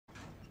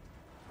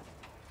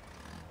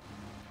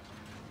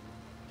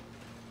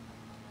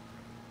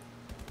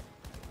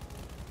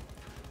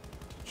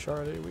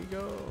Charlie, we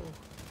go.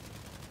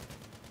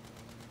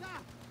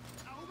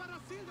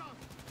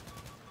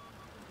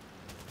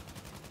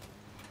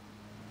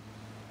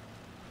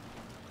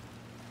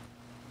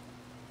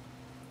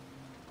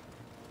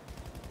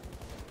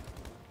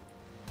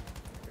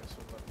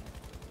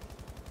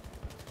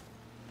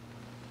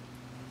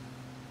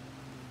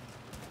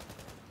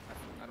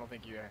 I don't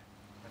think you.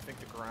 I think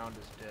the ground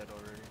is dead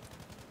already.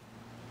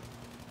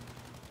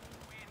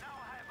 We now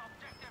have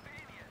objective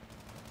alien.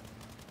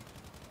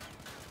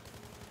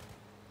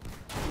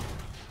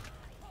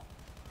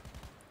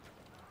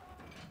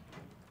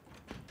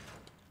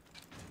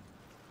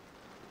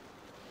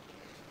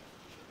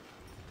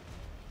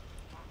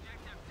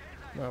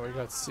 Now we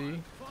got C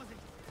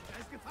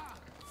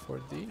for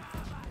D.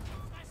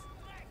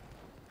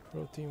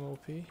 Pro team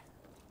OP.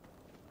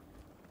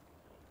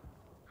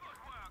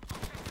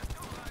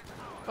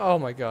 Oh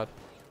my god.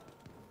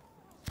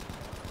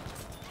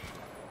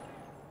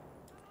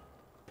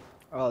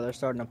 Oh, they're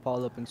starting to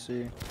pile up and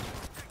see.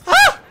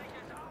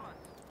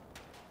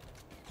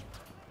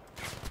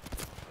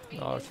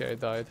 Okay, I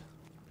died.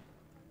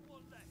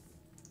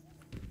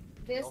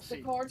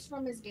 The cards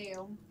from Miss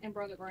Gail and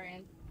Brother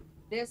Brand.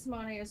 This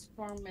money is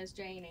from Miss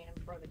Jane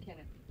and Brother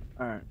Kenneth.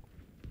 Alright.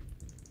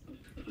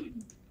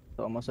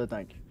 So I'm gonna say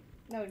thank you.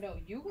 No,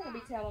 you gonna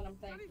be telling them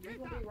thank you. You're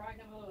gonna be writing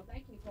them a little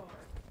thank you card.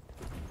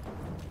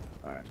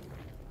 Alright.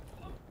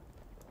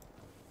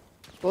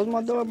 Close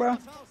my door, bro.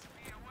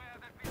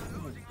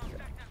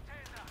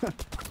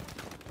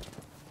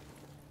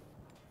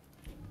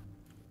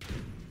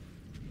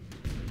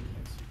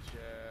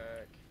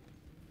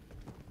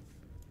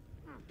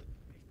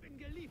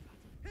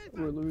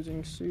 We're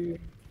losing C.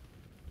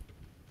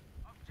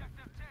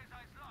 Objective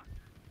Caesar is lost.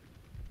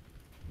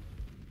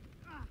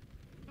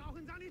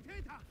 Brauchen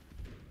Sanitäter.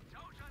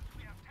 Soldiers,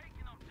 we have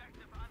taken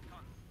objective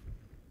Anton.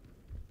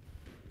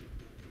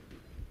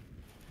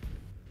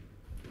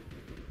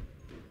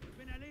 Ich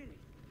bin erledigt.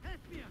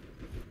 Helft mir.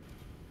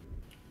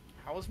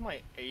 How is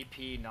my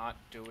AP not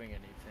doing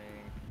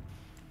anything?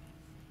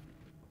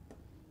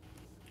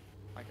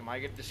 Like, am I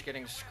just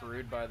getting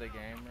screwed by the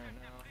game right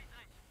now?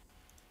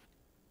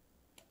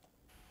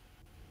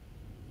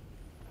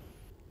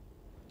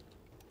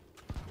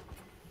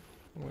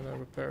 I'm gonna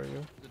repair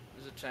you.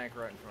 There's a tank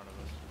right in front of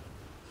us.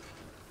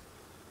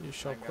 You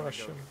shall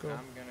crush him. Go. I'm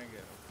gonna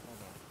go. Hold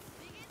on.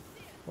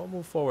 Well,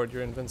 move forward.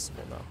 You're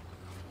invincible now.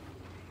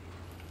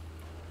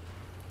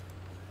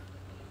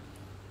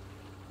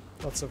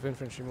 Lots of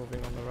infantry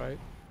moving on the right.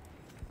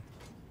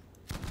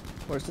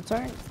 Where's the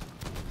tank?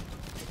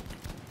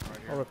 Right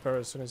I'll here. repair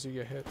as soon as you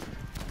get hit.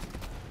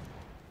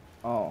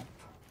 Oh.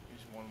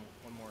 Use one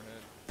more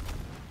hit.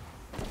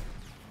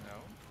 No.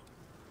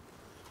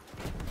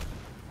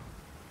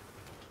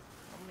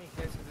 How many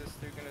hits is this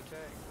dude gonna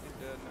take? He's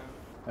dead now.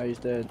 Oh, he's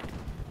dead.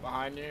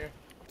 Behind you.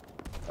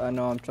 I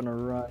know, I'm trying to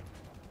run.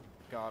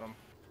 Got him.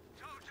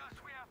 Soldiers,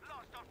 we have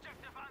lost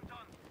objective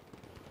Anton.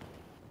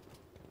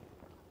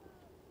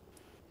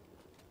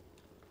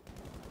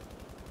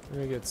 I'm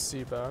gonna get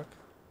C back.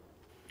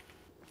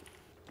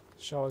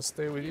 Shall I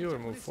stay with you or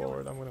move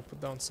forward? I'm gonna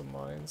put down some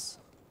mines.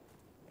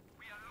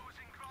 We are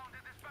losing ground in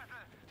this battle.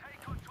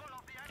 Take control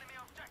of the enemy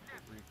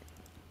objective.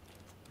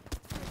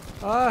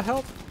 Ah,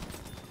 help!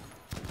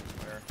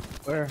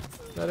 Where? Where?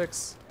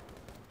 Medics.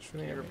 Can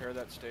Shooting you at me. repair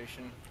that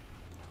station?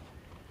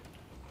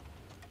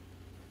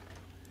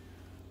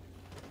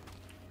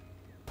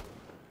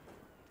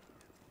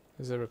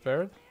 Is it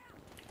repaired?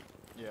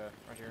 Yeah,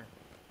 right here.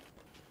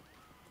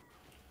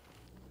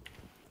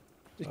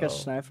 Just got Oh.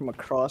 sniped from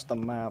across the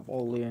map.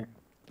 Holy.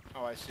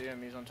 Oh, I see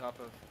him. He's on top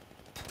of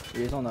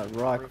He's on that the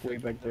rock roof way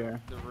at- back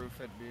there. The roof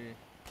at B.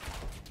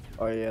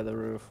 Oh yeah, the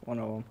roof. One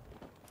of them.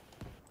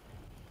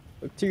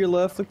 Look to your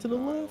left. Look to the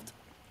left.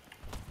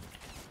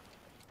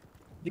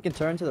 If you can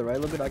turn to the right a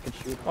little bit, I can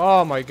shoot.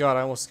 Oh my god,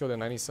 I almost killed it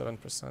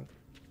 97%.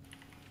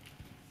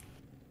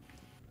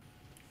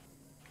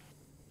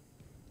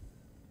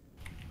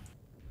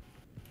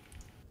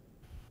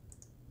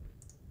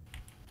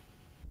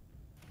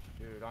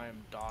 Dude, I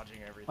am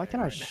dodging everything. Why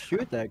can't I right now.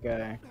 shoot that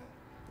guy?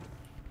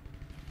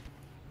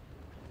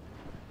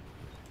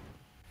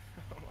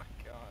 Oh my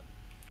god.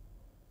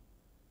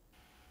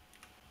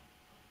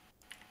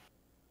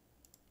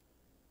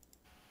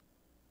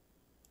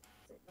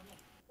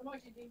 Come on,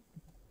 Gigi.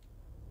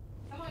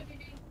 Come on,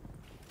 Gigi.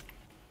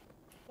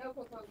 Go,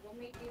 Coco. We'll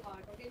meet Eli. Go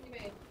get in the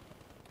bed.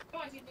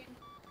 Come on, Gigi.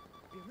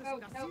 Wir Go,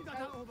 müssen das go, Ziel dort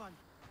go. erobern.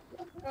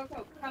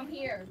 Coco, come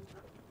here.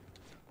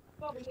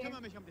 Come over Ich here.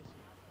 kümmere mich dich.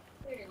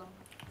 There you go.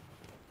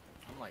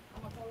 I'm like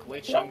I'm gonna hold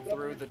glitching you.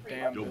 through the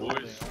damn Yo,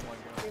 building. boys. Oh my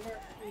god. Give her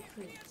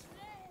retreat.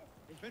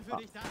 Ich bin für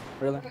dich da.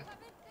 Really?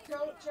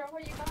 Show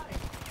where you got it.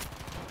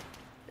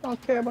 I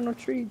don't care about no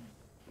tree.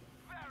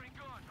 Very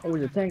good. Oh,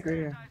 there's a tank right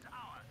here. Caesar is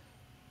ours.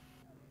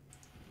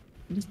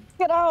 Just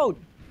get out!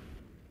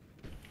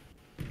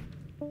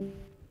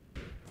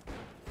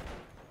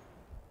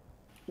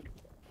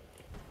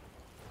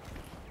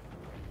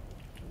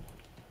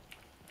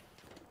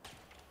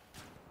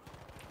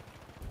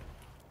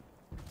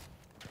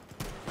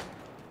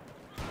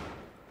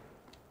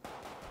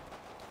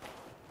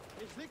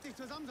 Schläg dich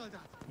zusammen,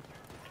 Soldat.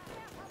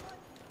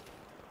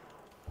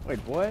 Wait,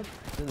 what?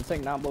 Did the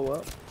tank not blow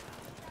up?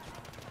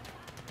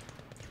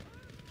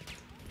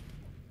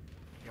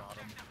 Got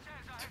him.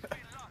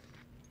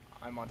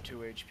 I'm on 2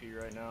 HP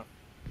right now.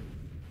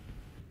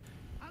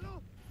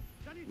 Hallo?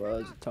 Bro,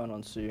 there's Sanitäter? a ton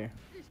on C.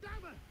 Ich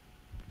sterbe!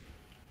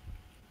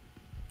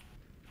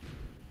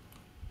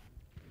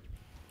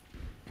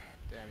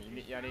 Damn,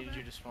 I need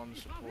you to spawn the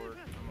support.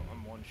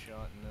 I'm one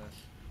shot in this.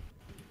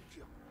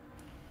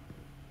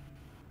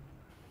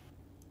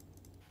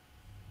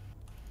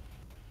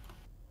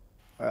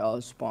 Alright,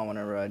 I'll spawn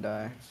whenever I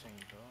die.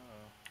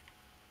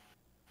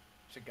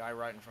 There's a guy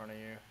right in front of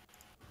you.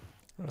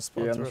 I'm gonna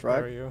spawn Yeah, to on this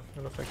repair right? you.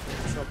 It'll affect you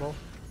in trouble.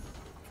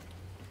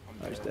 I'm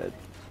Oh, he's dead.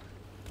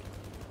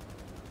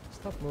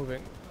 Stop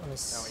moving. Now he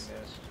missed. He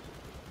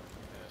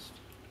missed.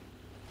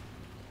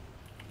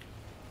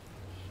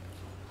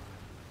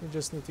 You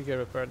just need to get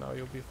repaired now,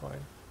 you'll be fine.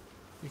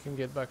 You can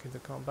get back into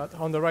combat.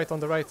 On the right, on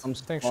the right. I'm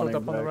Tank showed spawning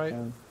up on the back right.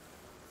 in.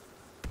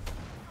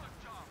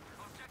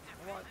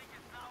 What?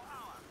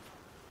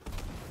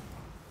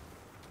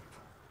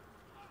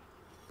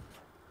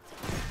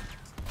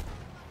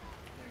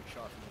 Getting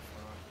shot from the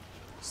front.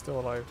 Still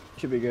alive.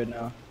 Should be good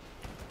now.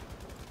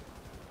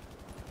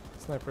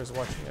 Sniper is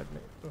watching at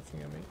me,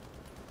 looking at me.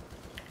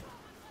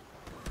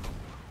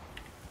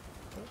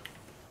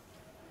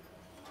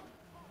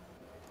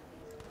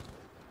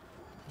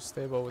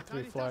 Stable with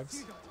 3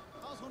 flags.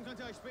 Ausruhen könnt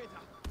ihr euch später.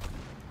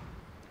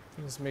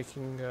 He's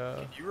making.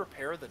 Can you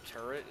repair the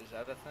turret? Is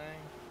that a thing?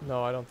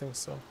 No, I don't think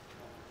so.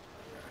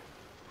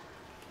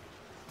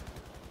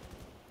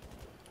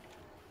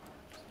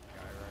 Guy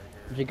right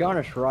There's here. a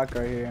garnish rock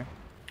right here.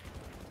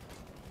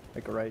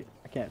 Like right.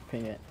 I can't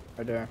ping it.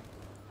 Right there.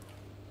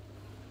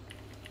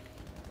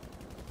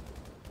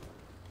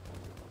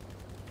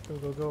 Go,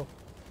 go, go.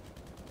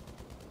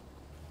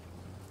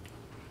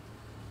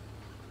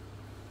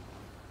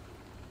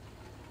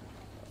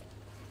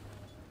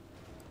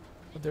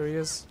 Oh, there he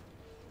is.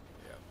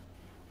 Yep.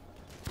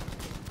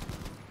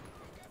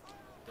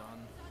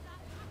 Done.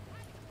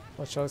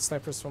 Watch out,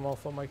 snipers from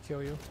Alpha might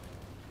kill you.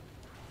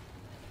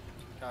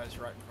 Guy's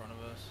right in front of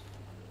us.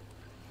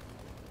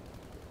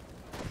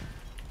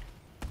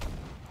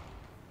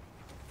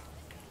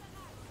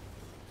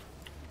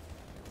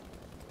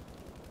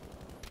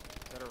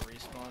 Is that a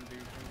respawn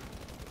beacon?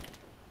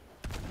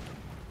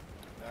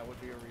 That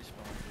would be a respawn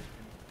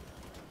beacon.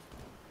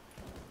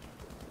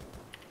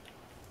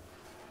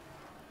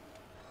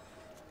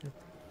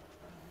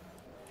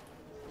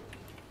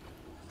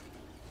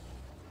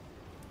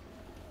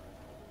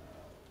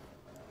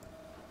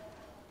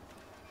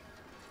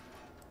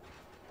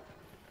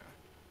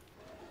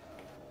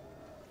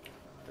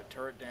 The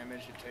turret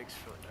damage, it takes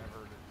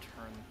forever to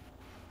turn.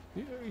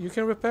 You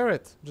can repair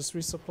it. Just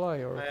resupply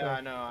or repair. Yeah,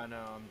 I know.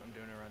 I'm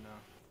doing it right now.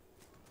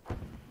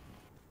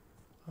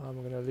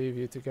 I'm gonna leave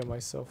you to get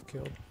myself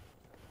killed.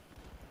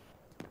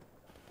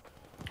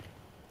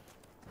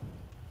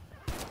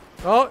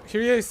 Oh,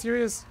 here he is, here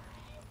he is.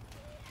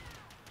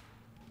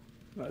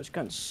 Oh, this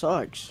gun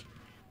sucks.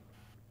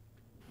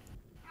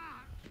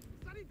 Ah!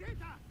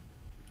 Sanitäter!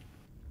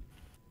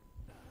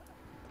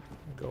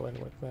 Go in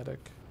with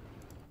medic.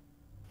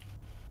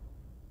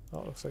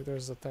 Oh, looks like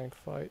there's a tank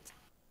fight.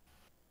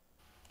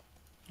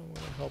 I'm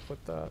gonna help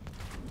with that.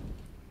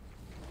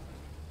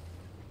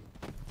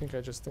 I think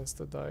I just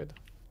insta died.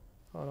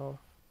 Oh no,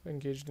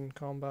 engaged in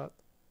combat.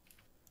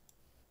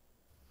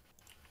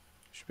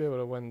 Should be able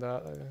to win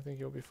that. I think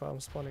you'll be fine. I'm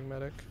spawning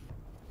medic.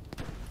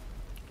 I'm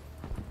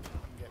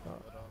getting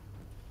lit up.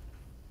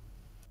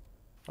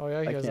 Oh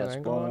yeah, he I has an can't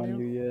angle spawn on on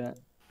you. you yet.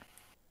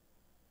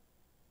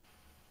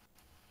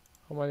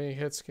 How many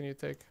hits can you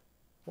take?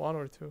 1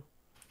 or 2?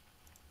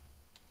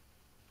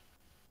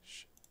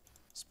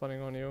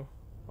 Spawning on you.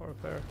 Or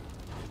repair.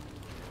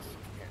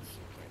 Can't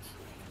see.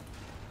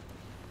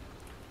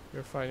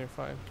 You're fine, you're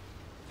fine.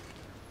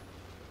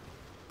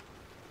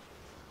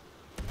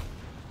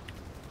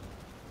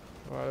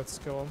 Alright, let's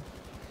kill him.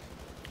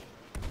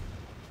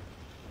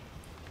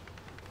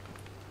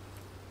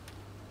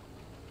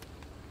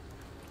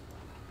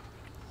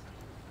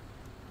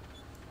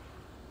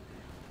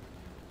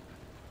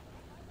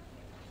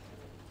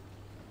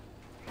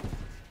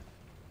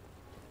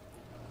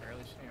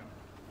 Barely see him.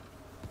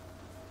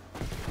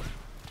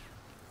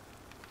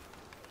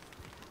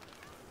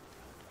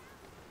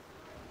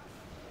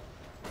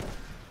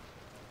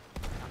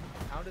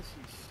 How does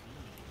he see?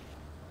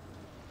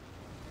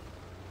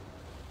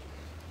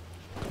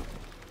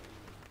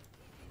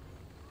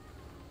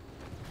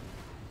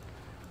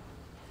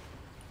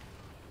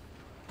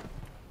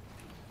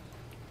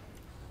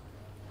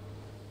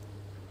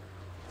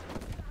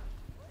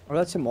 Oh,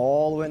 that's him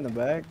all the way in the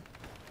back.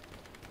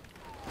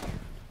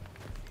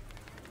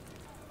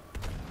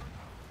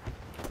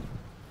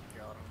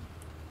 Got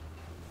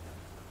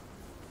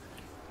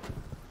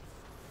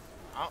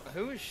him.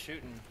 Who is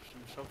shooting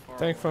from so far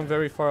Tank away? from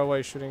very far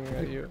away shooting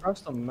at you.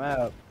 Across the map.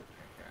 Okay.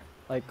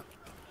 Like,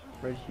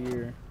 right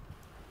here.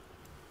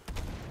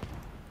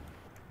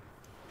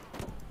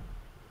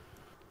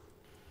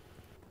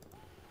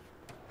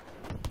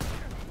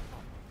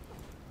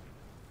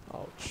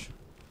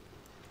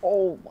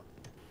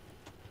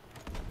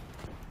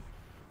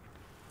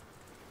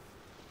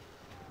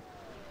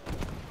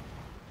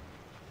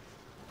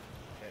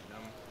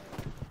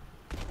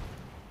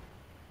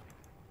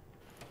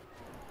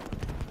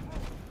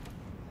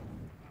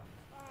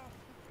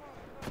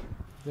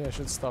 think I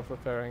should stop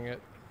repairing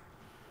it.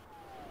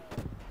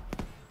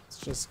 It's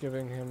just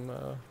giving him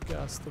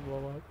gas to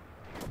blow up.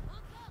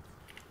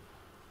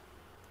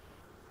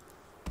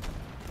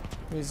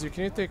 Mizu,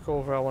 can you take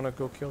over? I want to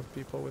go kill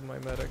people with my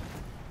medic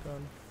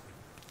gun.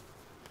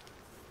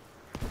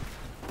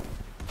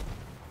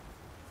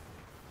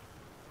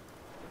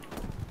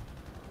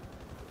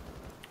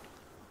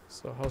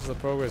 So how's the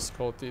progress,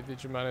 Colty?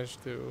 Did you manage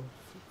to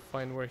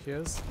find where he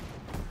is?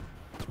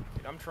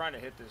 Dude, I'm trying to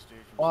hit this dude.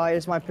 Why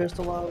is my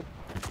pistol out?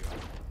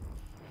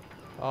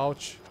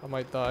 Ouch, I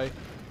might die.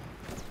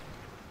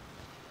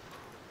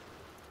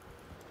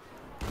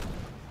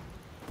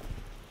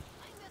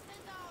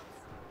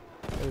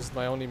 There's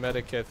my only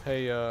medic kit.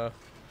 Hey, oh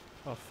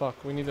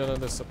fuck, we need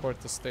another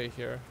support to stay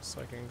here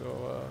so I can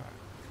go,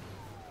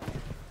 Let's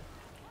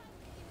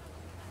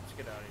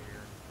get out of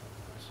here.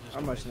 This is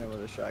I'm rushing it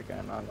with a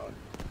shotgun. I don't know.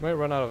 might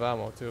run out of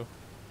ammo too.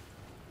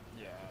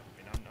 Yeah, I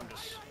mean, I'm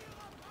just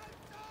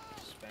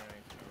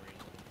spamming for no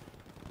reason.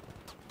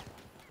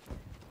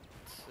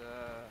 It's,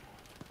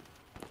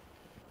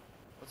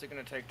 what's it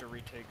gonna take to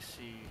retake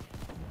C?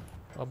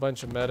 A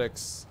bunch of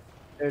medics.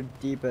 They're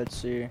deep at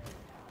sea.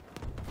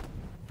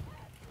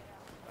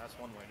 That's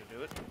one way to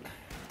do it.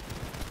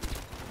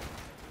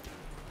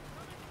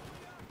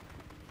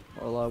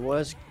 Well, I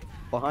was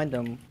behind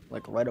them,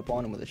 like right up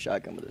on him with a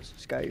shotgun, but this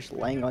guy is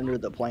laying under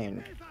the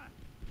plane.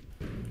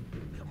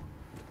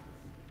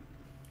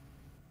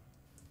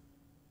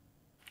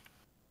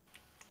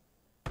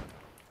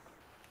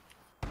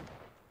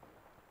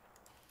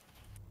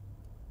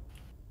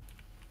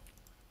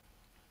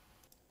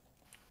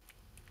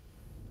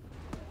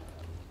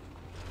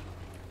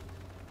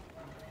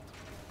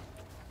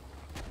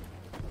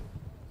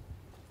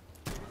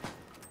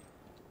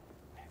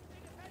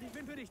 Ich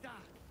bin für dich da.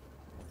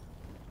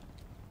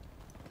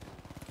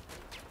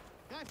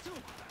 Greif zu.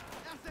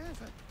 Erste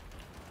Hilfe.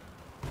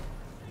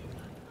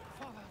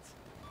 Vorwärts.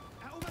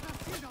 Erobert das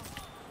Ziel dort.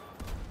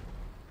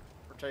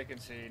 We're taking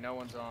C. No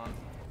one's on.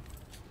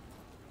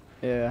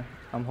 Yeah,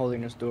 I'm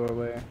holding this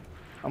doorway.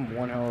 I'm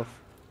 1 health.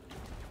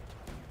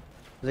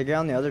 Is the guy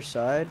on the other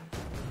side?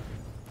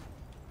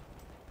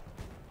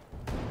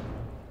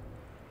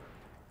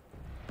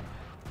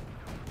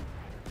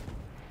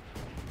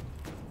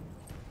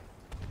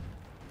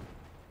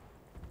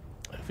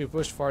 If we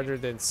push farther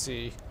than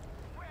C,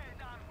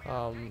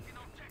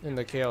 in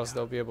the chaos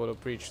they'll be able to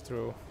breach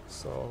through.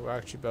 So we're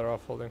actually better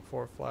off holding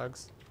 4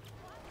 flags.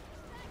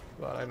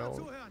 But I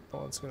know no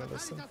one's gonna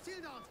listen. Das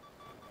Ziel dort.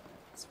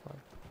 It's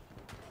fine.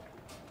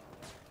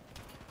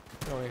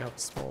 We only have a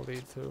small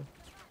lead too.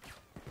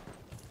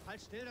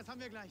 Halt still, das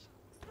haben wir gleich.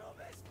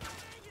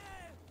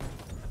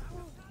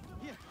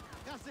 Hier,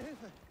 erste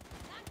Hilfe.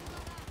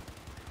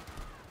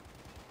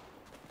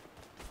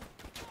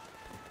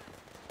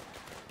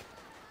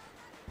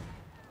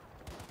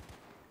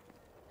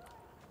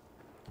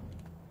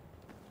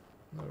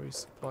 I'll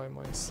resupply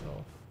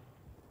myself.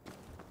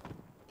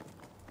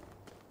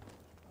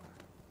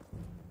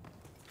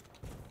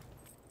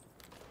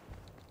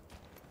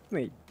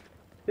 Wait,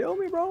 kill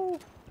me, bro.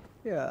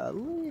 Yeah,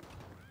 leave.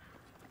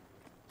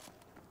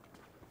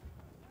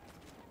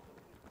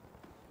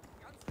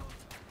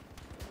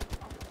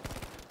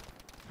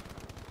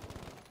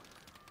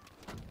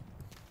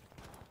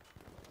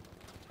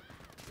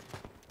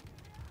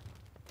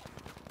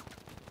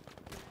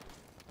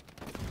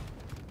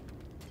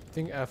 I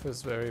think F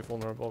is very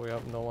vulnerable. We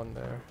have no one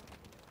there.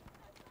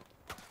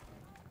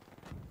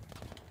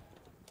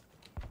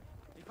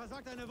 Ich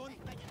versorge deine Wunden.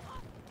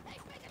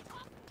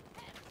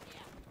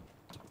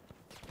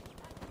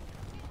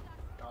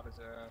 Got his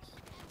ass.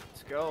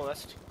 Let's go.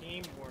 That's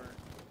teamwork.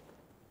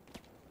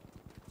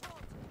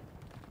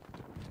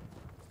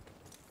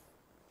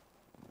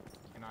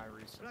 Can I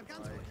Bleib ganz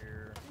resupply ruhig.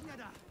 here? Bin ja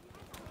da.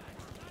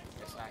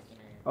 Yes, I can.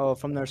 Oh,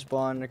 from their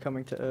spawn, they're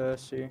coming to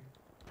C.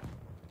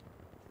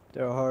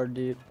 They're hard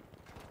deep.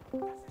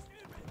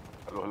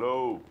 Hello,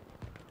 hello.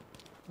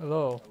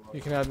 Hello.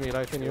 You can add me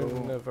like in your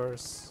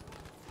universe.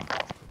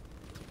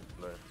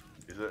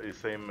 Is it the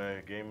same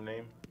game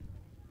name?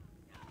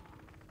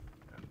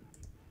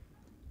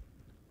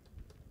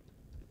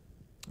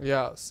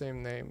 Yeah,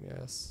 same name,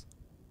 yes.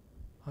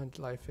 Hunt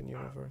Life in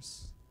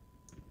Universe.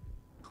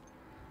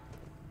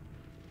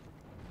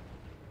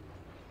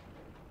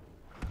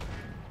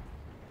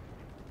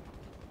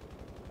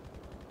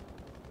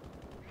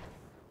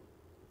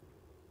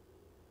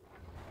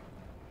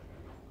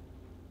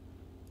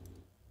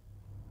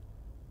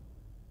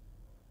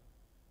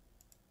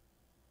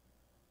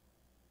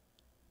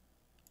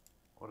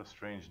 What a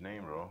strange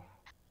name, bro.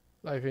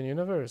 Life in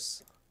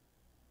Universe.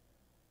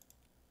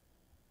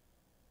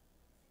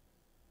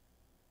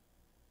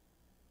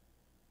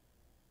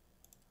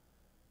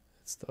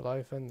 It's the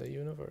life and the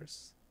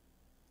universe.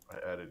 I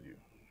added you.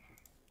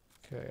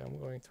 Okay, I'm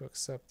going to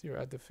accept your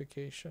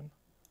edification.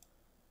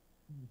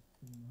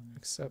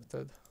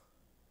 Accepted.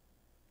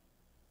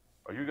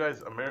 Are you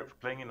guys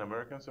playing in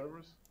American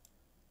servers?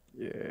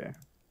 Yeah.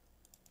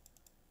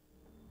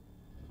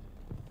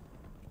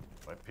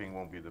 My ping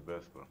won't be the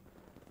best, but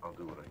I'll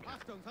do what I can.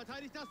 Achtung,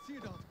 verteidigt das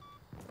Ziel dort.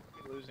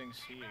 Losing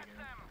C again.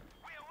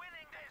 We're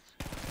winning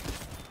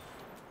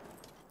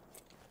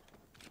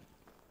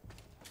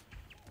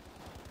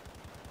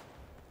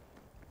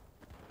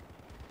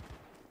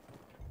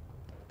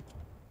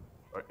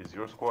this. Is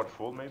your squad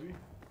full, maybe?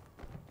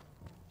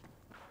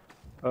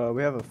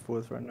 We have a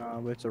fourth right now,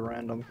 but it's a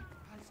random.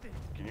 Halt still.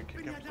 Can you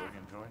kick him so he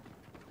can join?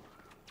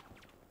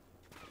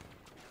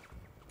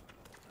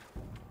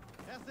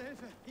 Erste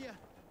Hilfe, hier.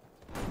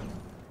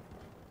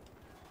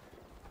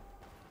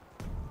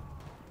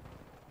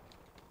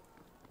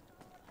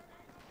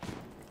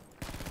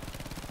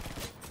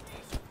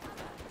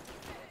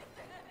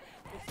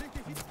 Ich leg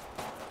dich wieder.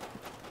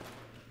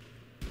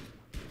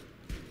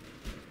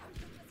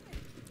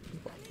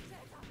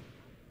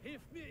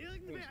 Hilft mir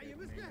irgendwer, ihr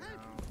müsst mir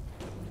helfen.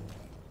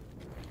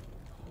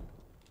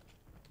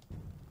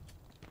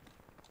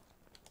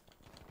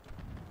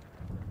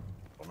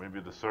 Or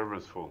maybe the server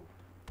is full.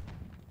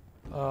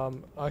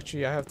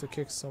 Actually, I have to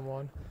kick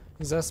someone.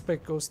 Is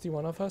Aspect Ghosty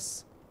one of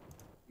us?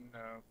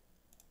 No.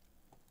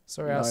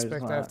 Sorry, No, he's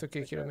Aspect, I have not. to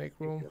kick you to make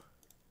room.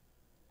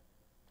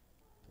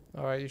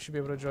 Alright, you should be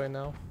able to join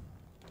now.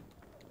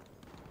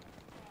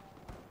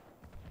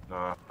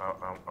 Nah,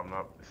 I'm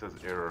not. It says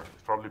error.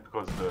 It's probably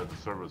because the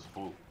server is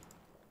full.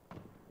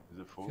 Is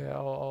it full? Yeah,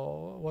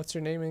 what's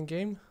your name in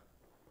game?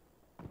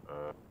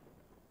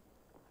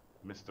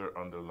 Mr.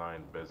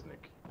 Underline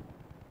Besnik.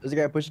 There's a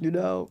guy pushing you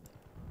down.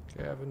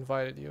 Okay, I've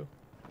invited you.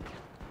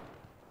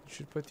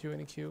 Should put you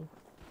in a queue.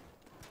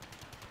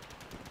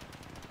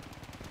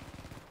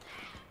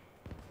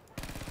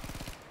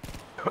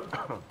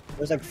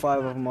 There's like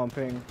 5 of them on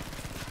ping.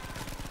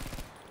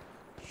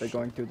 They're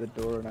going through the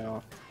door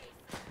now.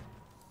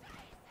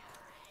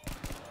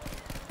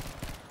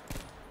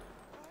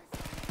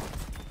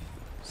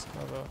 It's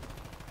another.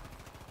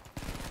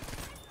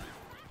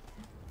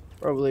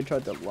 Probably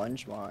tried to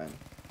lunge mine.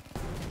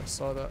 I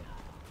saw that.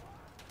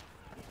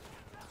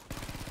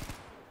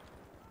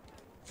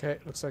 Okay,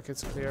 looks like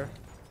it's clear.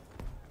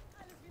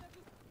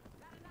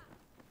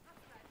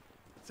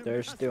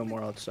 There's still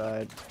more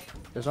outside.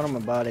 There's one on my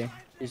body.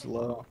 He's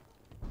low.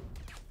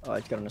 Oh,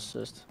 he's got an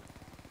assist.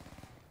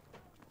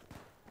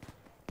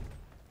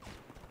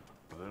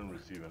 I didn't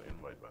receive an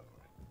invite, by the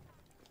way.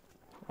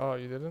 Oh,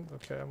 you didn't?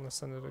 Okay, I'm gonna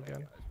send it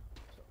again.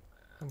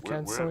 I'm Where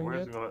canceling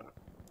is it it gonna?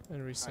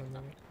 and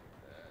resending it.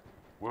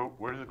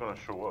 Where is it gonna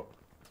show up?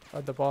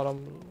 At the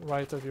bottom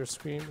right of your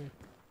screen.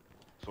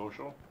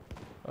 Social?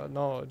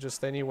 No,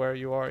 just anywhere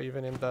you are,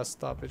 even in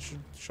desktop, it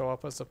should show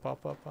up as a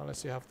pop-up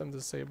unless you have them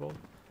disabled.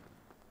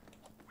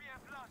 We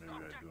have lost Maybe I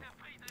do. objective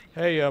Friedrich.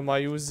 Hey,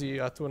 my Uzi,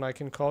 Atun, I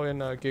can call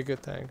in a Giga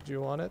Tank. Do you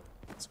want it?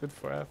 It's good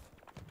for F.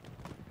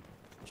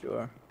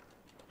 Sure.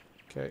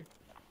 Okay.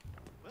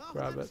 Braucht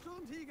Grab einen it.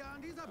 Sturmtiger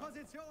an dieser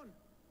Position.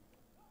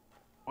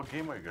 What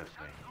game are you guys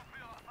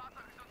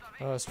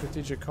playing?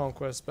 Strategic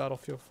Conquest,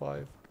 Battlefield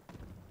 5.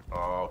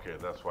 Oh, okay,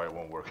 that's why it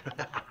won't work.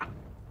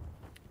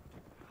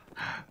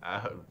 I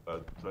have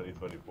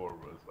 2024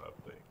 was not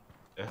playing.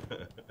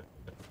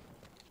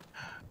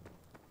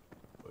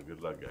 Well, good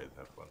luck, guys.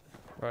 Have fun.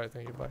 Right,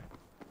 thank you, bye.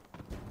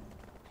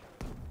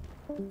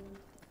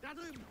 Da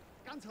drüben.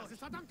 Ganz hoch. Das ist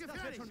verdammt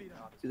gefährlich. Schon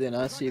wieder. Do they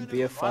not see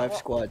BF5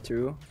 squad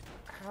too?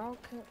 How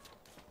can,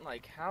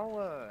 like, how,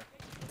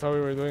 I thought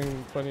we were doing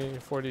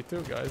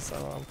 2042, guys.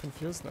 I'm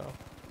confused now.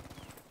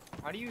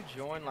 how do you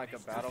join, like, a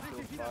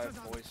Battlefield 5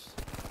 voice,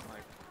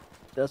 like,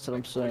 That's what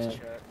I'm voice saying.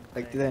 chat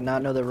Like, do thing? they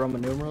not know the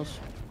Roman numerals?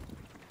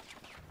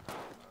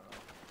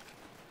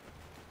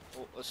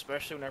 Well,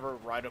 especially whenever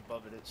right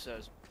above it, it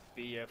says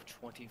BF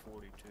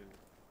 2042.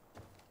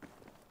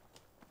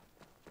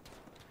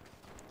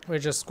 We're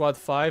just squad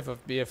 5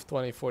 of BF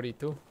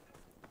 2042.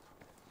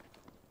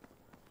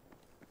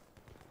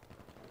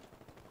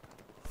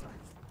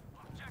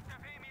 Objective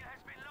Emil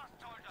has been lost,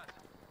 soldiers.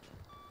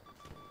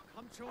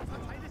 Kommt schon,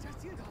 verteidigt das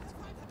Ziel dort.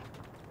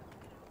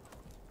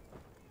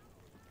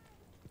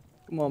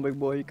 Come on, big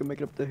boy, you can make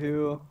it up the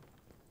hill.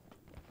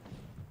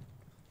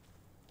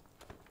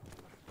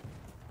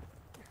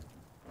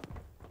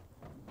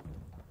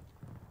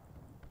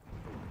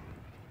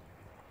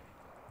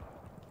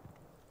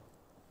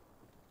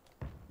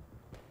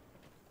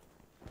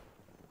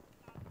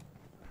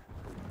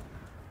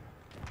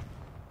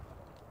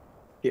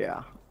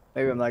 Yeah,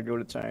 maybe I'm not good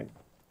at tank.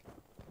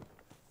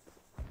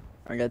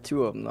 I got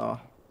 2 of them though.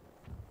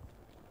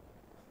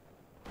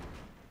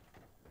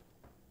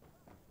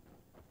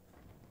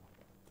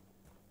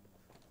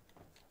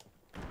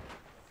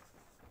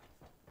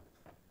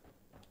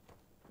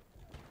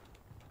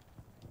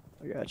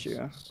 I got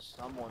you.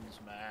 Someone's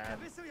mad.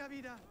 Bist du ja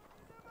wieder.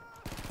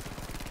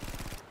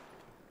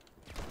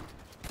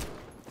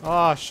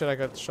 Ah, shit, I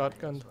got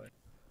shotgunned.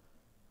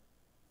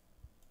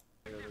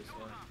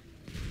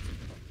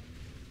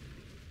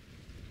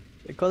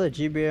 They call it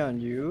GBA on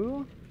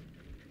you?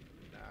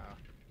 Nah.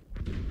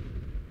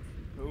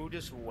 Who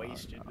just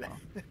wasted no.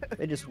 that?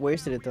 They just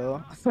wasted it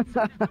though.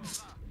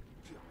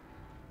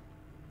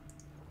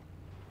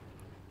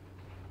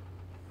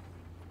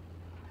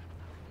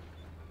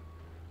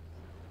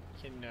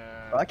 Can,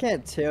 I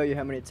can't tell you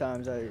how many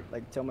times I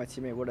like tell my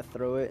teammate where to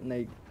throw it and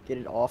they get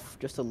it off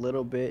just a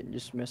little bit and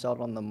just miss out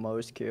on the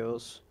most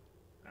kills.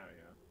 Oh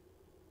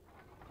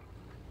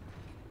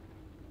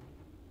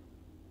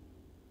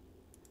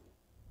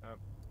yeah. Oh.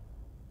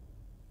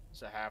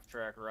 It's a half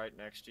track right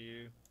next to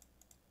you.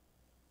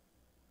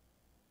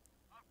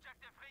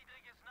 Objective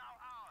Friedrich is now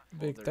ours.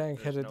 Big Well,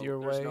 tank headed no, your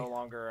there's way. no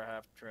longer a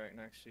half track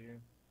next to you.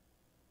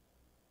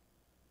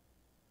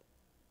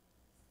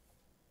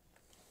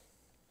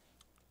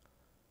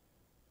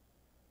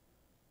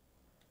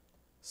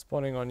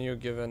 Spawning on you,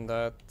 given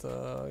that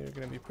you're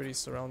gonna be pretty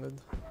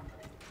surrounded.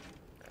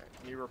 Alright,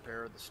 can you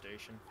repair the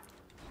station?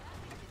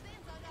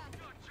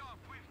 Good job.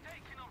 We've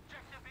taken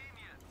objective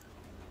Emil.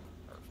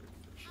 Perfect.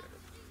 Appreciate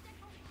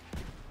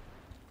it.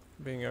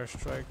 Being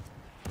airstriked.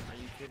 Are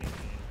you kidding me?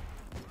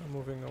 I'm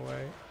moving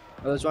away.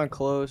 Oh, there's one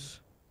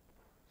close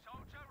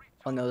Soldier,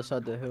 on the other side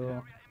of the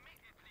hill.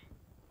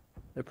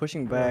 They're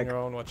pushing You're on back, your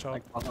own, watch out.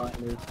 like behind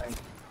the tank.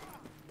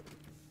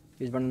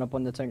 He's running up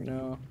on the tank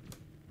now.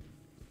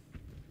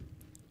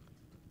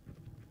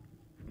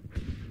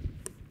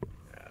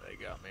 Yeah, they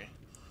got me.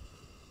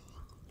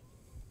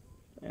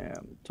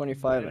 Damn,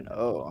 25 and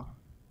 0.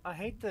 I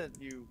hate that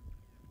you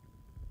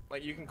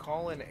can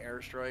call in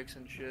airstrikes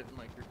and shit, and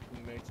like your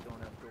teammates don't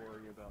have to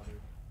worry about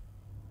it.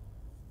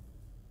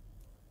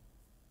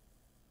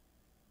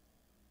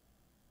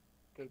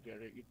 Go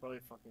get it. You'd probably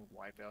fucking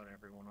wipe out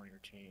everyone on your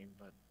team,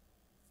 but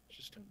it's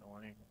just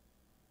annoying.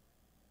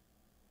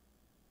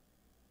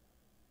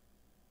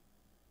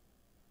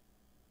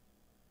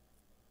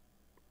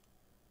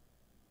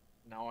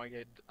 Now I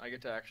get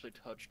to actually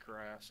touch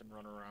grass and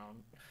run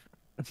around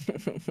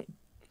instead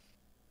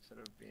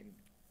of being.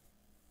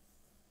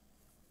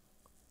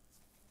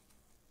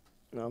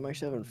 No, I'm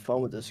actually having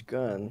fun with this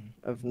gun.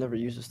 I've never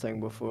used this thing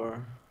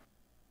before.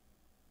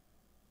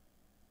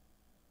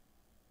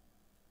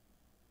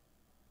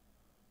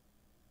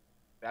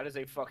 That is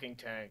a fucking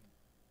tank.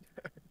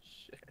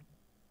 Shit.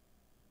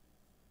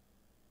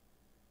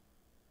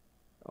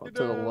 Oh, to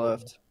the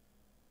left.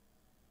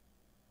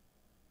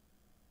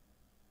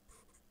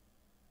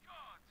 Good.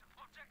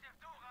 Objective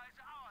Dora is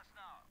ours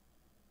now.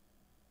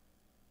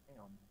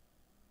 Damn.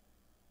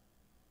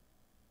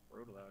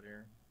 Brutal out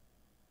here.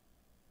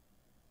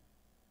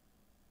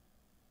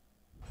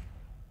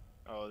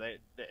 Oh, the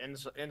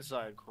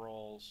inside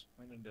crawls.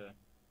 We need to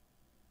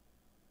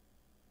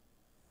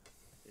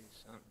do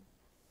something.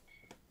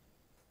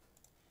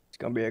 It's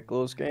gonna be a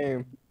close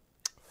game.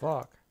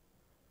 Fuck.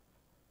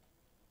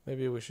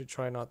 Maybe we should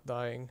try not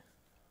dying.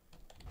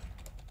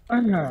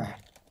 As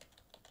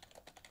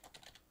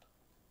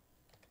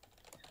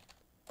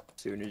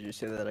soon as you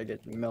say that, I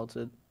get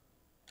melted.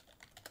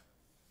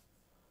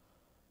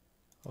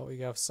 Oh, we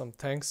have some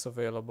tanks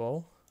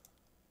available.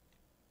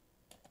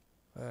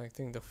 I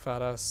think the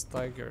fat ass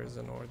tiger is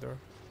in order.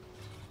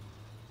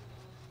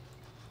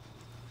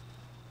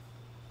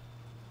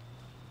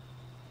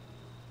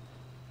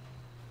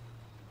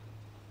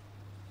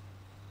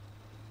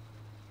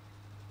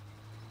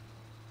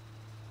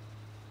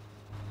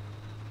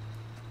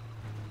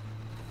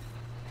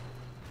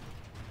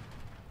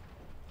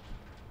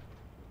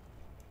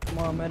 Come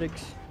on,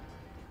 medics.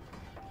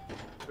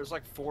 There's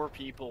like 4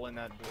 people in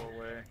that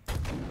doorway.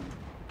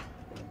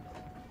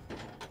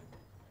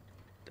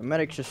 The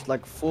medic's just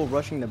like full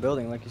rushing the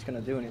building like he's gonna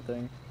do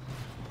anything.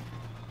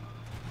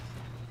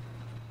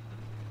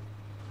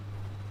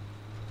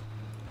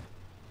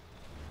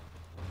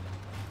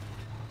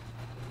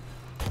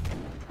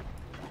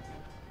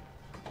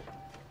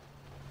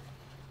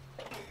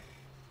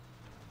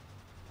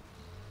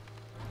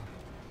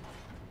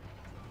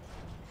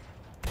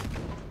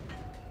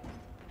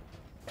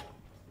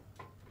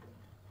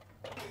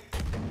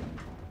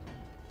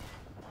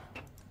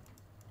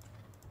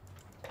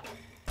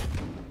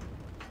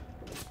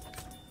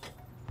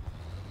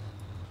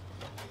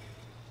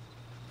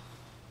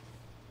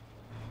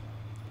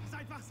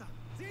 Seid wachsam.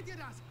 Seht ihr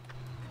das?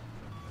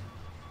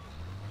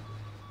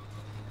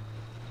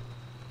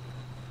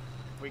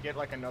 If we get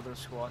like another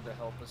squad to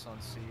help us on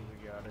C,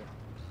 we got it.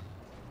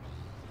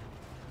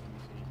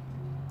 Easy.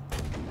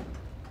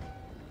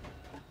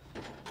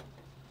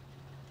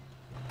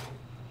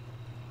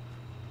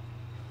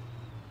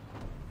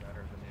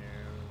 Better than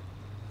you.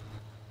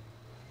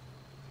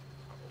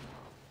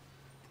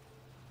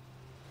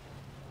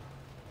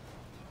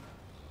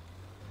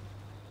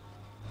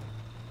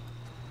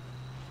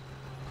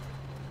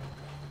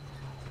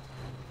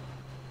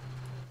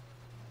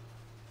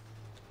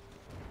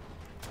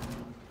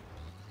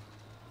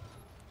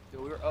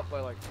 Dude, we were up by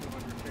like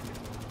 200 tickets.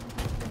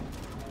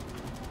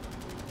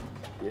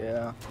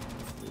 Yeah,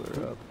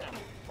 we're up.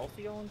 Both of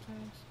y'all in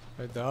tanks?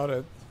 I doubt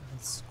it.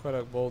 It's quite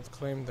a bold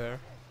claim there.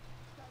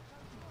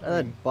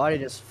 That body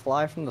just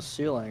fly from the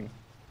ceiling.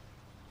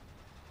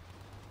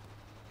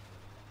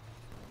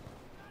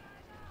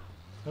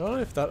 I don't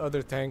know if that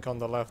other tank on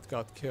the left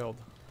got killed.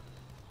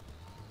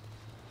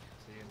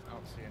 I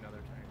don't see another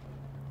tank.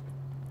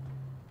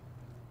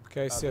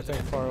 Okay, I see a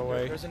tank far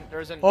away. There's Oh,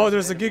 an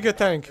there's a enemy- Giga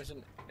tank. There's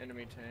an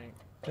enemy tank.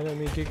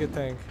 Enemy Giga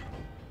tank.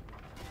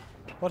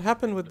 What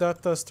happened with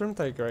that Storm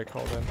Tiger I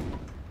called in?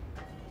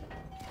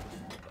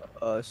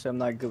 So I'm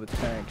not good with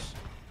tanks.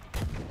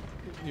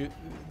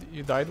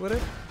 You died with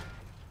it?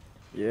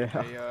 Yeah.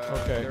 They,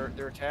 Okay.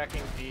 They're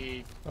attacking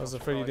D. I was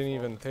afraid you didn't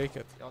even take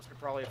it. Y'all should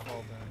probably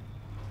fall back.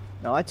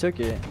 No, I took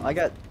it. I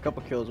got a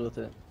couple kills with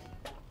it.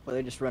 But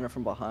they just run it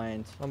from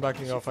behind. I'm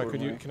backing off.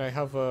 Can I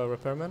have a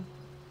repairman?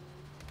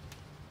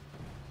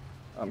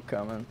 I'm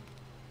coming.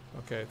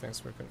 Okay, thanks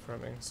for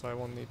confirming. So I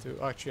won't need to.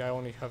 Actually, I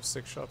only have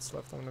 6 shots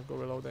left. I'm gonna go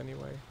reload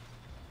anyway.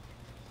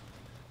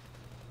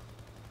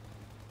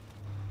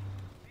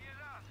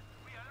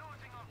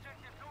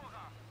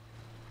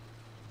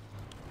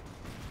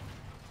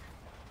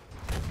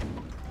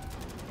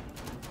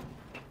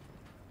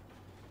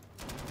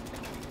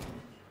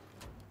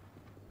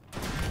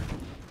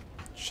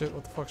 Shit,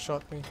 what the fuck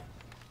shot me?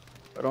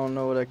 I don't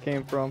know where that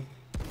came from.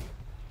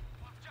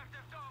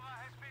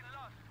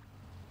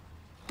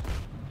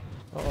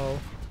 Uh-oh.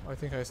 I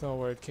think I know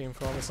where it came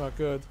from. It's not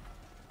good.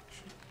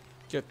 Should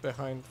get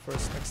behind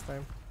first next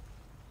time.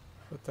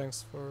 But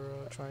thanks for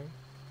trying.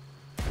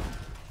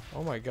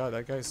 Oh my god,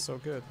 that guy is so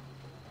good.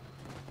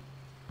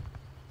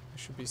 I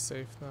should be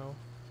safe now.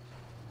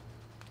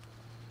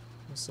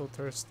 I'm so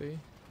thirsty.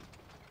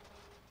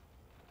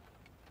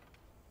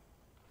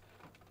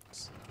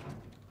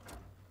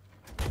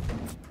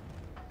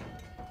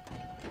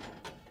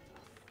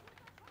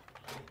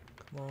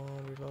 Come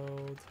on,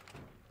 reload.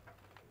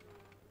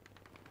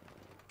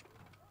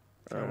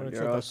 Okay, I'm gonna You're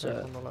kill all that tank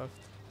set. on the left.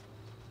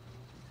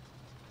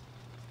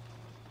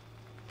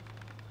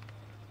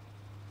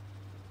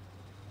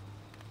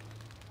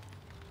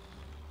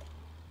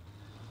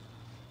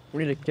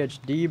 We need to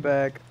catch D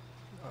back.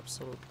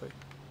 Absolutely.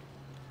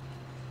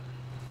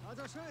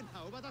 Also schön,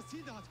 erober das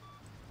Ziel dort.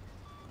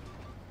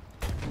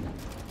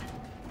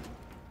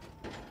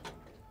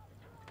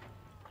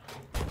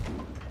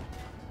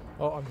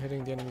 Oh, I'm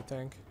hitting the enemy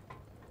tank.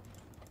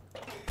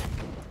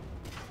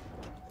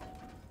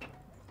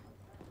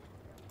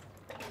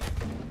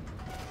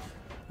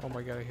 Oh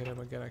my god, I hit him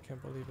again. I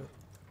can't believe it.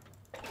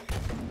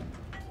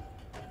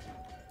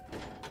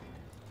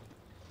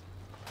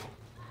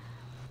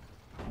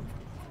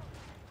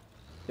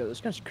 Yo,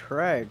 this gun's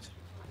cracked.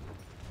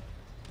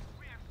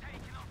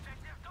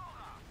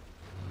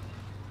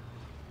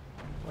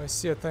 I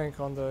see a tank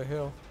on the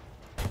hill.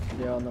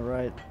 Yeah, on the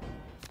right.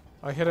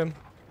 I hit him.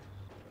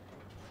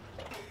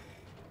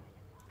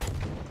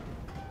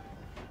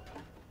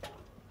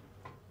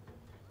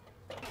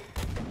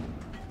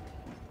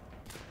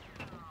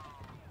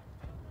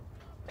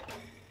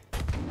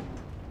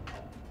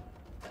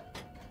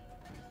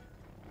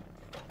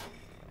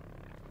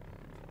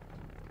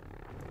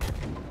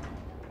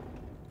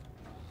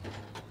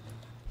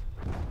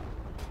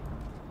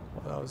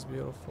 Oh, that was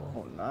beautiful.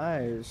 Oh,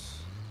 nice.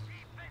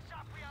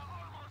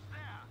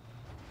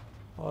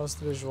 Lost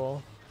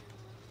visual.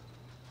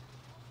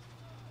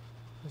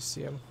 I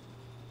see him.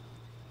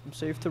 I'm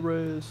safe to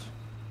res.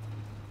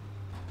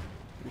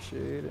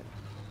 Appreciate it.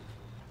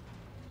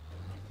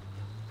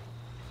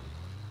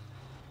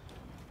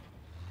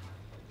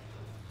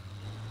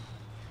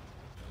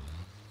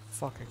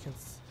 Fuck, I can't.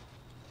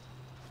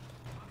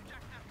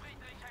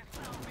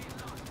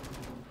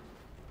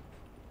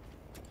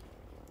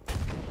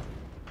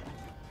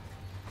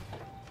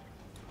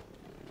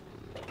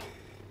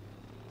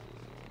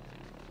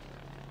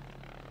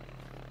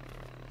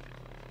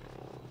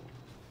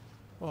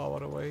 Oh,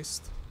 what a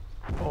waste.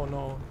 Oh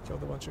no,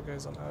 killed a bunch of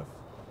guys on F.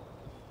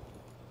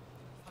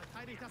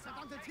 Verteidigt das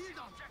verdammte Ziel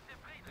dort.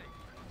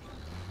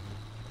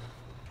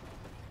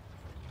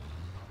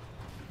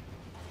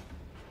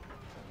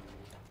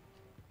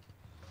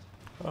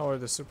 I don't know where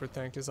the super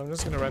tank is. I'm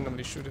just gonna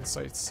randomly shoot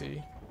inside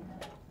C.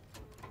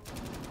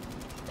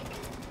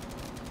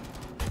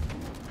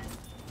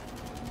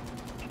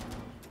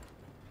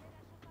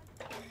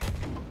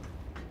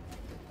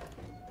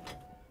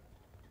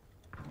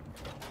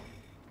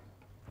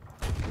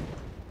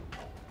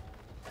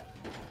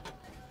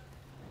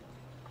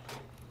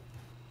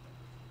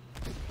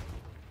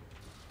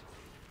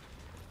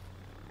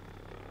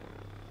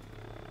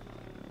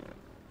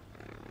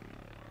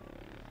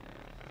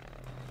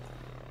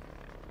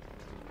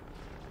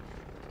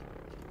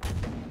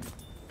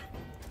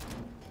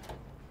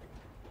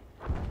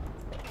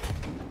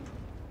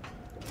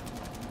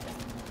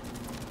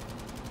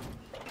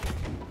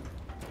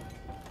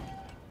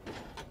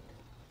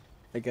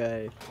 The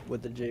guy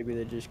with the JB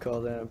that just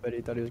called in, I bet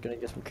he thought he was gonna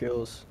get some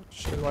kills.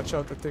 Shit, watch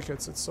out the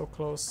tickets, it's so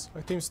close.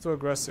 My team's too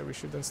aggressive, we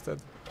should instead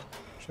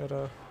try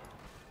to...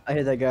 I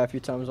hit that guy a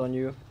few times on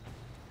you.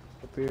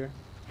 Up here.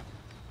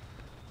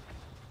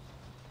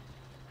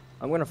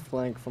 I'm gonna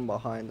flank from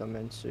behind them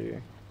and see.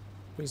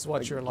 Please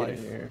watch your Get in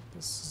life. here.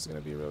 This is gonna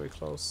be really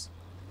close.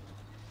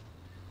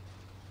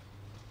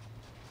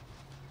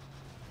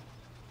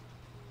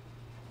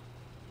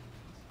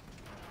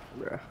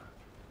 Bruh.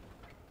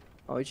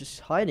 Oh, he's just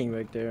hiding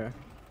right there.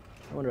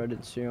 I wonder I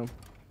didn't see him.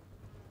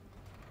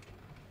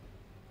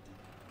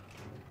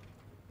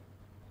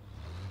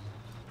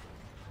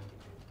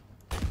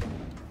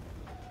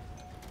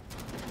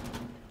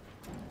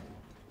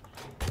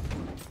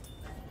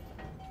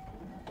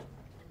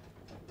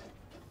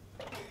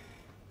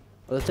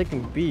 Well, they're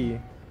taking B.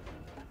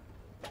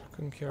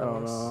 Couldn't care I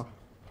don't less. know.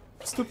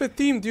 Stupid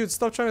team, dude.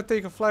 Stop trying to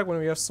take a flag when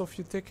we have so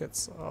few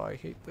tickets. Oh, I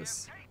hate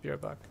this. Be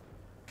right back.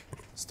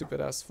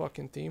 Stupid ass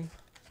fucking team.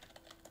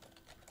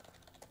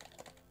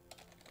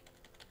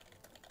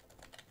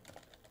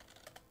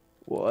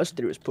 Well, us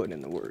three was putting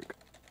in the work.